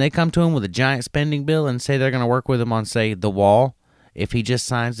they come to him with a giant spending bill and say they're going to work with him on, say, the wall, if he just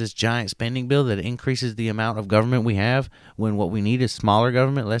signs this giant spending bill that increases the amount of government we have, when what we need is smaller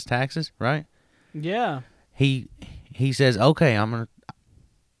government, less taxes, right? Yeah. He says, okay,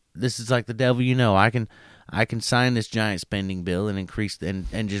 this is like the devil you know. I can sign this giant spending bill and increase and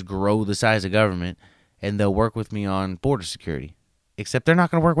just grow the size of government, and they'll work with me on border security. Except they're not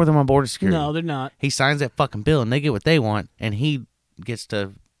going to work with him on border security. No, they're not. He signs that fucking bill, and they get what they want, and he gets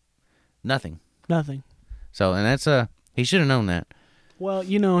to nothing. Nothing. So, and that's he should have known that. Well,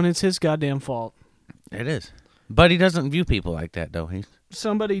 and it's his goddamn fault. It is, but he doesn't view people like that, though.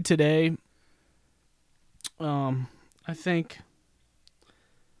 Somebody today, I think.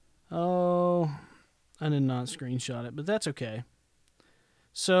 Oh, I did not screenshot it, but that's okay.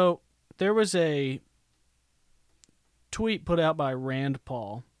 So there was a tweet put out by Rand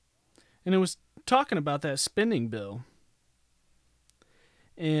Paul, and it was talking about that spending bill.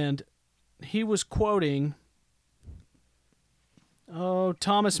 And he was quoting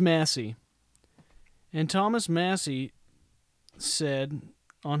Thomas Massey. And Thomas Massey said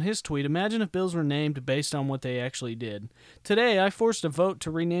on his tweet, "Imagine if bills were named based on what they actually did. Today, I forced a vote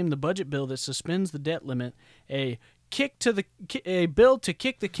to rename the budget bill that suspends the debt limit a bill to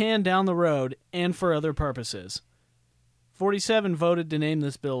kick the can down the road and for other purposes. 47 voted to name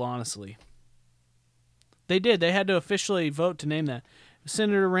this bill honestly." They did. They had to officially vote to name that.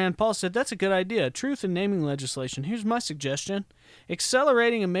 Senator Rand Paul said, "That's a good idea. Truth in naming legislation. Here's my suggestion.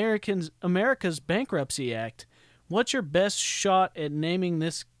 Accelerating America's Bankruptcy Act. What's your best shot at naming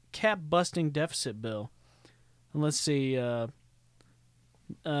this cap-busting deficit bill?" And let's see. The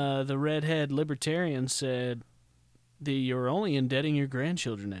redhead libertarian said, "The You're Only Indebting Your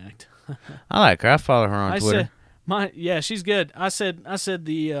Grandchildren Act." I like her. I follow her on Twitter. She's good. I said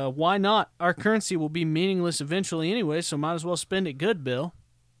the why not? Our currency will be meaningless eventually anyway, so might as well spend it good, Bill.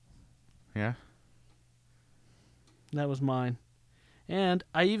 Yeah. That was mine. And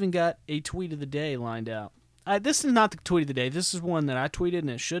I even got a tweet of the day lined out. This is not the tweet of the day. This is one that I tweeted and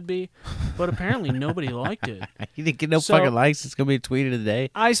it should be, but apparently nobody liked it. You didn't get no fucking likes. It's going to be a tweet of the day.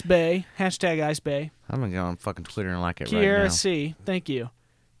 Ice Bay, hashtag Ice Bay. I'm going to go on fucking Twitter and like it Kiera right now. C, thank you.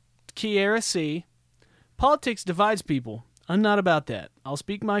 Kiera C. Politics divides people. I'm not about that. I'll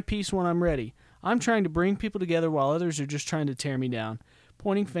speak my piece when I'm ready. I'm trying to bring people together while others are just trying to tear me down.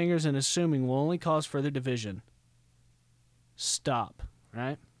 Pointing fingers and assuming will only cause further division. Stop,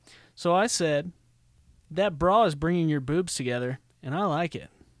 right? So I said, that bra is bringing your boobs together, and I like it.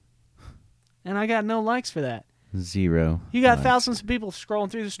 And I got no likes for that. 0. You got likes. thousands of people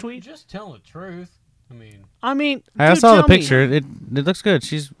scrolling through this tweet? Just tell the truth. I mean, I dude, saw the tell me. picture. It looks good.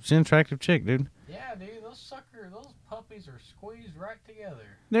 She's an attractive chick, dude. Yeah, dude, those puppies are squeezed right together.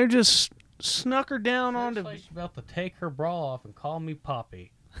 They're just snuck her down onto... She's about to take her bra off and call me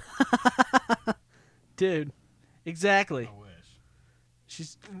Poppy. Dude, exactly. I wish.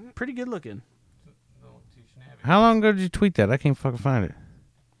 She's pretty good looking. No, too snabby. How long ago did you tweet that? I can't fucking find it.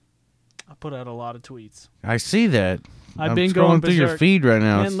 I put out a lot of tweets. I see that. I've I'm been scrolling going through your berserk. feed right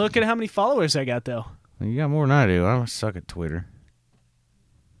now. And look at how many followers I got, though. You got more than I do. I suck at Twitter.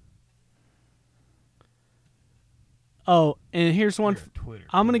 Oh, and here's one. You're a Twitter.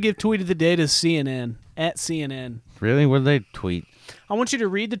 I'm going to give tweet of the day to CNN, at CNN. Really? What did they tweet? I want you to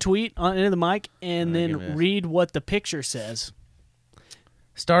read the tweet into the mic and give me then this. read what the picture says.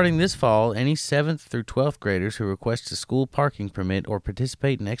 Starting this fall, any 7th through 12th graders who request a school parking permit or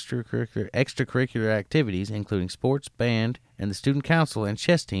participate in extracurricular activities, including sports, band, and the student council and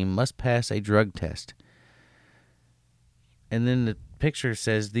chess team, must pass a drug test. And then the picture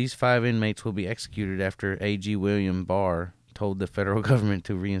says these 5 inmates will be executed after A.G. William Barr told the federal government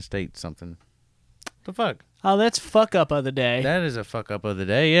to reinstate something. The fuck? Oh, that's fuck up of the day. That is a fuck up of the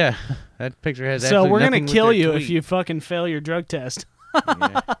day, yeah. That picture has So absolutely we're nothing going with to kill their you tweet. if you fucking fail your drug test.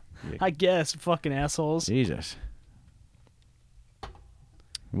 Yeah. I guess, fucking assholes. Jesus.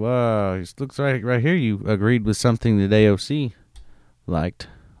 Wow, it looks like right here you agreed with something that AOC liked,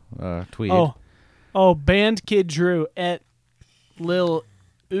 tweeted. Oh, band kid Drew at Lil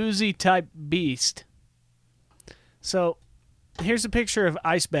Uzi type beast. So, here's a picture of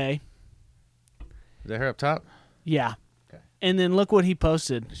Ice Bay. Is that her up top? Yeah. Okay. And then look what he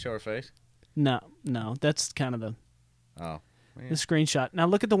posted. Just show her face? No, that's kind of the Oh. the screenshot. Now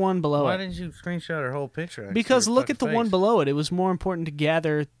look at the one below Why it. didn't you screenshot her whole picture? I can Because see her look at the fucking one face. below it. It was more important to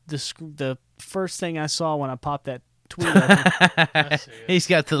gather the first thing I saw when I popped that tweet open. He's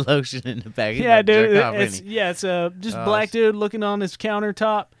got the lotion in the back. He's Yeah, about to dude. jerk off, It's ain't he? just Oh, black it's- dude looking on his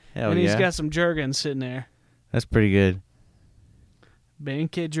countertop, Hell and he's yeah. got some Jergens sitting there. That's pretty good.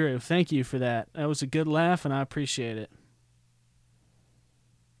 Band Kid Drew, thank you for that. That was a good laugh, and I appreciate it.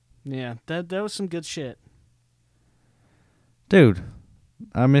 Yeah, that was some good shit. Dude,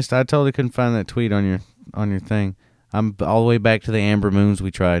 I totally couldn't find that tweet on your thing. I'm all the way back to the Amber Moons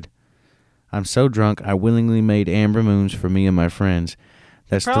we tried. I'm so drunk, I willingly made Amber Moons for me and my friends.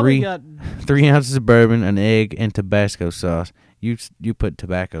 That's Probably 3 ounces of bourbon, an egg, and Tabasco sauce. You put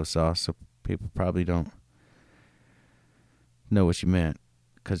tobacco sauce, so people probably don't know what you meant.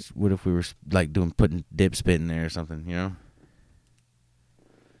 Because what if we were like putting dip spit in there or something, you know?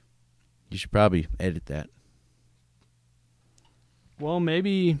 You should probably edit that. Well,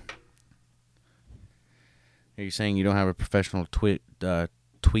 maybe. Are you saying you don't have a professional tweet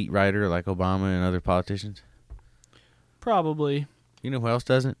writer like Obama and other politicians? Probably. You know who else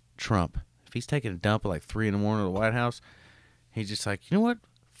doesn't? Trump. If he's taking a dump at like 3 a.m. at the White House, He's just like, you know what?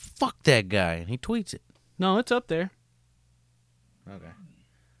 Fuck that guy. And he tweets it. No, it's up there. Okay.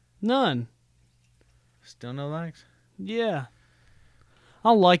 None. Still no likes? Yeah.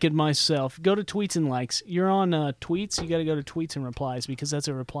 I'll like it myself. Go to tweets and likes. You're on tweets. You got to go to tweets and replies because that's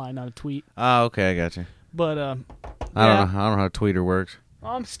a reply, not a tweet. Oh, okay. I got you. But I don't know how Tweeter works.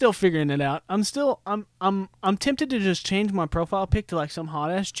 I'm still figuring it out. I'm tempted to just change my profile pic to like some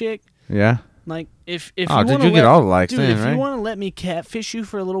hot ass chick. Yeah. Like if Oh, you did want you to get all the likes dude, then, if right? you want to let me catfish you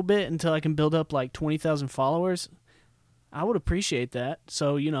for a little bit until I can build up like 20,000 followers, I would appreciate that.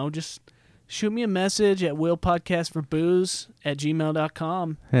 So, just shoot me a message at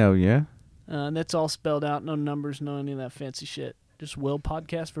willpodcastforbooze@gmail.com. Hell yeah. That's all spelled out, no numbers, no any of that fancy shit. Just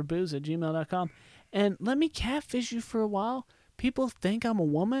willpodcastforbooze@gmail.com. And let me catfish you for a while. People think I'm a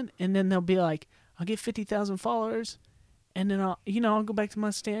woman, and then they'll be like, I'll get 50,000 followers, and then I'll go back to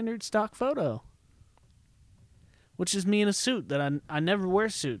my standard stock photo, which is me in a suit that I never wear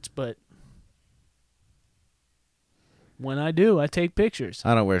suits, but when I do, I take pictures.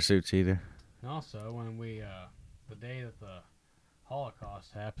 I don't wear suits either. Also, when we the day that the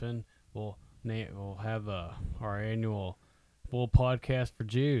Holocaust happened, we'll have our annual Bull Podcast for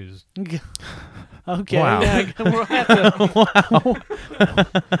Jews. Okay, Wow. yeah,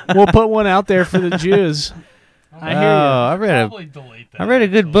 we'll put one out there for the Jews. I hear you. I read a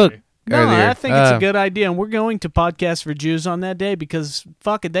good book No, earlier. I think it's a good idea, and we're going to Podcast for Jews on that day because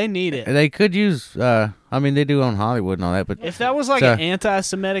fuck it, they need it. They could use. They do own Hollywood and all that, but If that was like So- an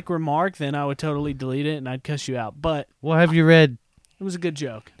anti-Semitic remark, then I would totally delete it and I'd cuss you out. But well, have you read it was a good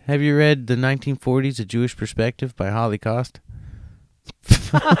joke. the 1940s: A Jewish Perspective by Holly Cost?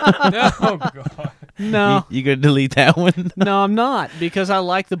 Oh God! No, You gonna delete that one? no, I'm not because I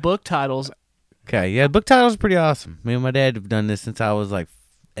like the book titles. Okay, yeah, book titles are pretty awesome. Me and my dad have done this since I was like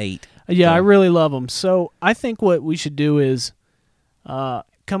 8. Yeah, So- I really love them. So I think what we should do is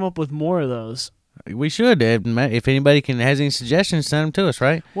come up with more of those. We should. If anybody has any suggestions, send them to us.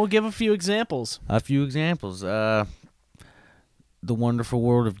 Right? We'll give a few examples. A few examples. The Wonderful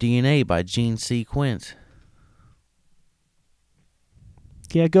World of DNA by Gene C. Quince.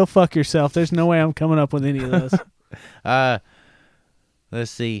 Yeah, go fuck yourself. There's no way I'm coming up with any of those. Let's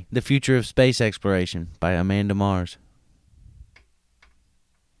see. The Future of Space Exploration by Amanda Mars.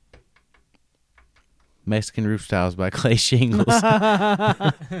 Mexican Roof Tiles by Clay Shingles.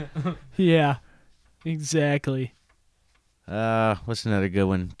 Yeah, exactly. What's another good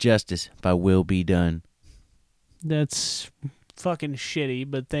one? Justice by Will Be Done. That's fucking shitty,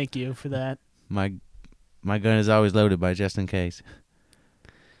 but thank you for that. My gun is always loaded by Just in Case.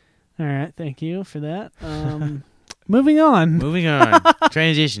 All right, thank you for that. Moving on. Moving on.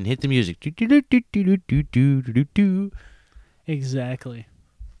 Transition. Hit the music. Exactly.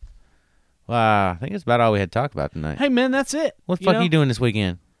 Wow, I think that's about all we had to talk about tonight. Hey, man, that's it. What the fuck are you doing this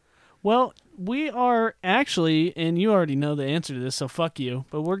weekend? Well, we are actually, and you already know the answer to this, so fuck you,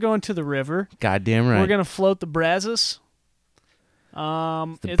 but we're going to the river. Goddamn right. We're going to float the Brazos.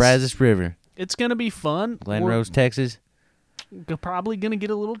 The Brazos River. It's going to be fun. Glen We're Rose, Texas. probably going to get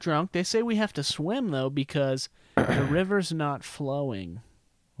a little drunk. They say we have to swim, though, because the river's not flowing.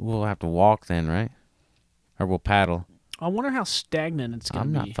 We'll have to walk then, right? Or we'll paddle. I wonder how stagnant it's going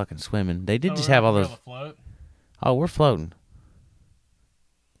I'm to not be. fucking swimming. They did just have all those. Float? Oh, we're floating.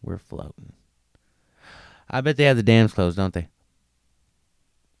 We're floating. I bet they have the dams closed, don't they?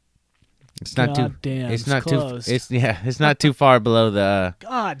 It's not too. Damn, It's not closed. too. It's not too far below the.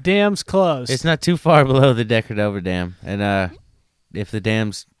 God damn's closed. It's not too far below the Decker Dover Dam, and if the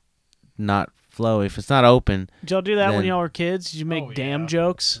dam's not flow, if it's not open, Did y'all do that when then- y'all were kids? Did you make Oh, damn yeah.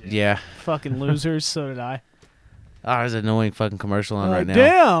 jokes? yeah. Fucking losers. So did I. Oh, there's an annoying fucking commercial on right now.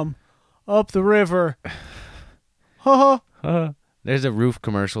 Damn! Up the river. Ha ha. There's a roof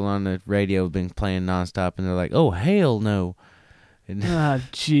commercial on the radio been playing nonstop, and they're like, "Oh hell no!" And Ah,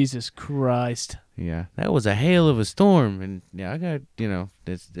 Jesus Christ. yeah, that was a hail of a storm, and yeah, I got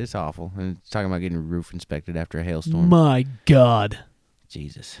it's awful. And it's talking about getting your roof inspected after a hailstorm. My God.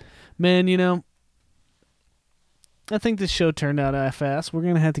 Jesus. Man, I think this show turned out half-assed. We're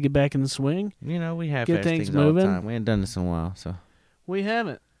going to have to get back in the swing. We have Get things things all the moving. time. We ain't done this in a while, so We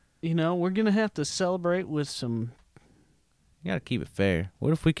haven't. We're going to have to celebrate with some... you gotta keep it fair.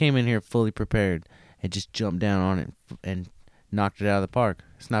 What if we came in here fully prepared and just jumped down on it and knocked it out of the park?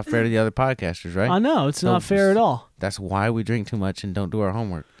 It's not fair to the other podcasters, right? I know, it's So not fair at all. That's why we drink too much and don't do our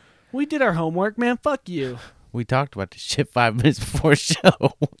homework. We did our homework, man. Fuck you. We talked about this shit 5 minutes before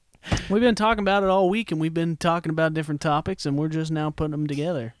show. We've been talking about it all week, and we've been talking about different topics, and we're just now putting them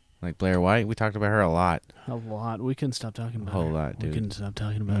together. Like Blair White, we talked about her a lot. A lot. We couldn't stop talking about A whole her. lot, dude. We couldn't stop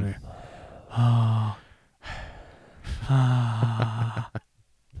talking about her.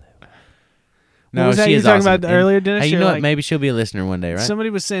 No, what was that she you is talking awesome. about And, earlier, Dennis? hey, you You're know what? like, Maybe she'll be a listener one day, right? somebody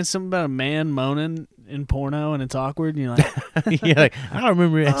was saying something about a man moaning in porno and it's awkward, and you're like, You're like, I don't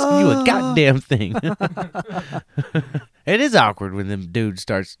remember asking you a goddamn thing. It is awkward when the dude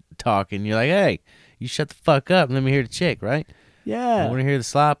starts talking. You're like, hey, you shut the fuck up and let me hear the chick, right? I yeah. want to hear the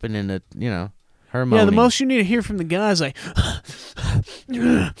slop and then her moaning. Yeah, the most you need to hear from the guy is like,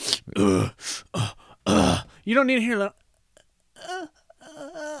 you don't need to hear that.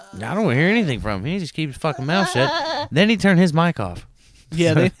 I don't want to hear anything from him. He just keeps his fucking mouth shut. Then he turned his mic off.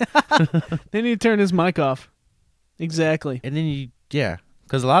 Yeah, they need to turn his mic off. Exactly. And then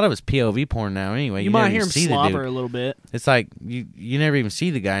because a lot of it's POV porn now anyway. You might never hear even him see the slobber dude. a little bit. It's like you never even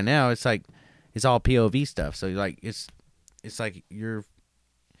see the guy now. It's like it's all POV stuff. So like it's like you're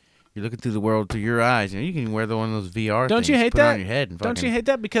looking through the world through your eyes. You can wear one of those VR Don't things. you hate put it that? on your head and Don't fucking, you hate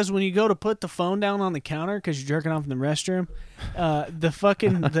that? Because when you go to put the phone down on the counter because you're jerking off in the restroom,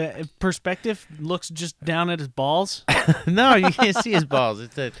 the perspective looks just down at his balls. No, you can't see his balls.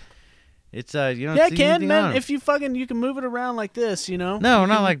 It's you don't Yeah, see it can, anything on man. him. If you can move it around like this, you know. No,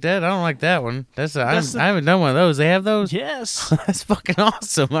 not like that. I don't like that one. I That's haven't done one of those. They have those? Yes, That's fucking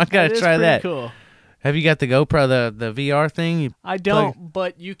awesome. I gotta That is try pretty that. Cool. Have you got the GoPro, the VR thing? I don't,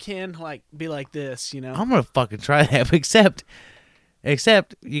 but you can like be like this, you know. I'm gonna fucking try that.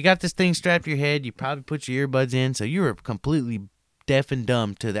 Except you got this thing strapped to your head. You probably put your earbuds in, so you're completely deaf and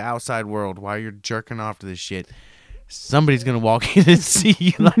dumb to the outside world while you're jerking off to this shit. Somebody's gonna walk in and see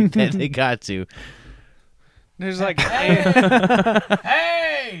you like that. They got to. There's like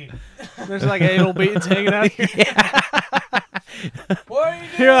Hey! there's like anal beads hanging out here. What are you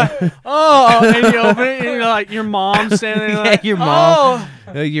doing? You're like, oh, and you open it, and you're like, your mom's standing there. Yeah, Like, your mom.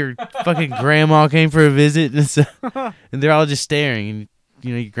 Oh. Your fucking grandma came for a visit, and, and they're all just staring. And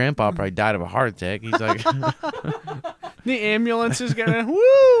your grandpa probably died of a heart attack. He's like, The ambulance is going, woo,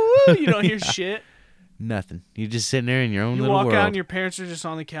 woo. You don't hear shit. nothing. You're just sitting there in your own You little walk world. out, and your parents are just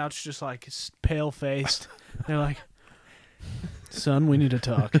on the couch, just like pale faced. They're like, son, we need to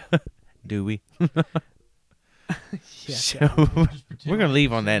talk. Do we? Yeah. So, we're gonna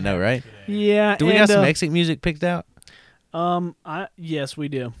leave on that note, right? Yeah. Do we got some exit music picked out? Yes, we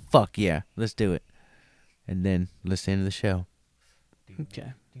do. Fuck yeah, let's do it. And then let's end the show.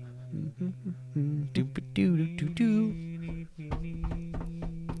 Okay.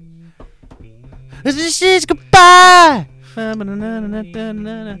 This is goodbye.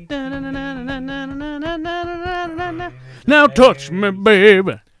 Now touch me,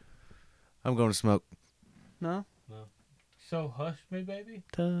 baby. I'm going to smoke. No. So hush me, baby.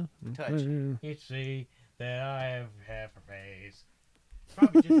 Touch. You see that I have half a face.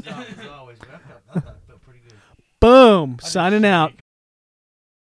 Probably just as always, but I thought it felt pretty good. Boom. Signing out.